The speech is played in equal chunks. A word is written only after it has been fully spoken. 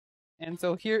And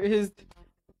so here is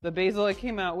the basil I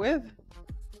came out with.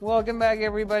 Welcome back,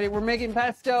 everybody. We're making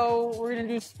pesto. We're gonna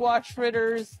do squash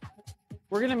fritters.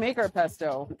 We're gonna make our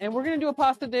pesto, and we're gonna do a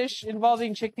pasta dish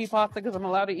involving chickpea pasta because I'm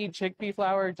allowed to eat chickpea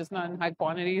flour, just not in high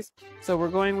quantities. So we're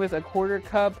going with a 1/4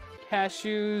 cup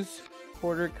cashews,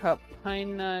 1/4 cup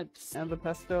pine nuts, and the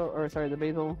pesto, or sorry, the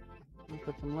basil.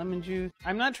 Put some lemon juice.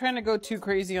 I'm not trying to go too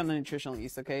crazy on the nutritional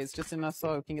yeast, okay? It's just enough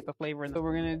so we can get the flavor. So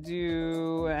we're gonna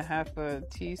do a 1/2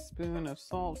 teaspoon of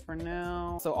salt for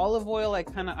now. So olive oil I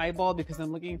kind of eyeball because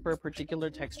I'm looking for a particular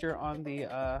texture on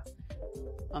the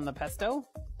pesto.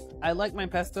 I like my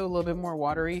pesto a little bit more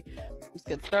watery. Let's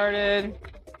get started.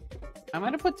 I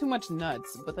might have put too much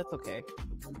nuts, but that's okay.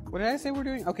 What did I say we're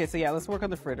doing? Okay, so yeah, let's work on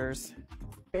the fritters.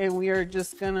 And we are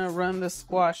just gonna run the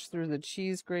squash through the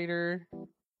cheese grater.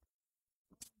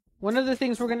 One of the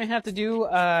things we're gonna have to do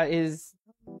is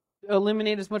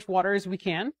eliminate as much water as we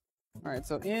can. All right,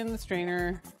 so in the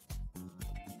strainer,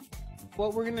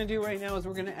 what we're gonna do right now is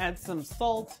we're gonna add some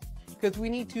salt because we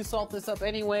need to salt this up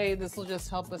anyway. This will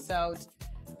just help us out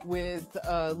with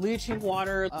leaching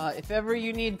water. If ever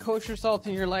you need kosher salt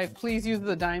in your life, please use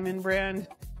the Diamond brand.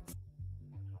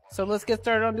 So let's get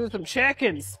started on doing some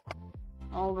chickens.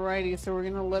 Alrighty, so we're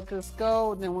gonna let this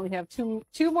go. Then we have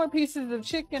two more pieces of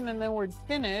chicken, and then we're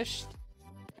finished.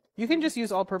 You can just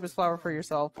use all-purpose flour for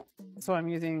yourself. So I'm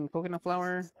using coconut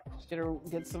flour.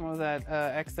 Get some of that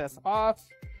excess off.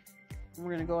 And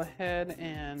we're gonna go ahead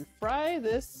and fry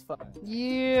this.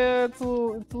 Yeah, it's a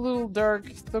little dark.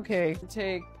 It's okay.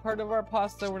 Take part of our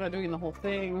pasta. We're not doing the whole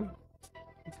thing.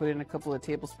 Put in a couple of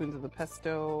tablespoons of the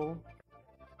pesto.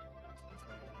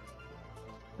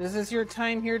 This is your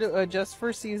time here to adjust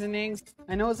for seasonings.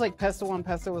 I know it's like pesto on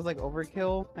pesto was like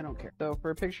overkill. I don't care. So for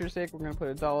a picture's sake, we're gonna put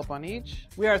a dollop on each.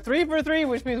 We are 3 for 3,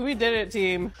 which means we did it,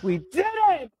 team. We did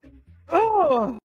it! Oh!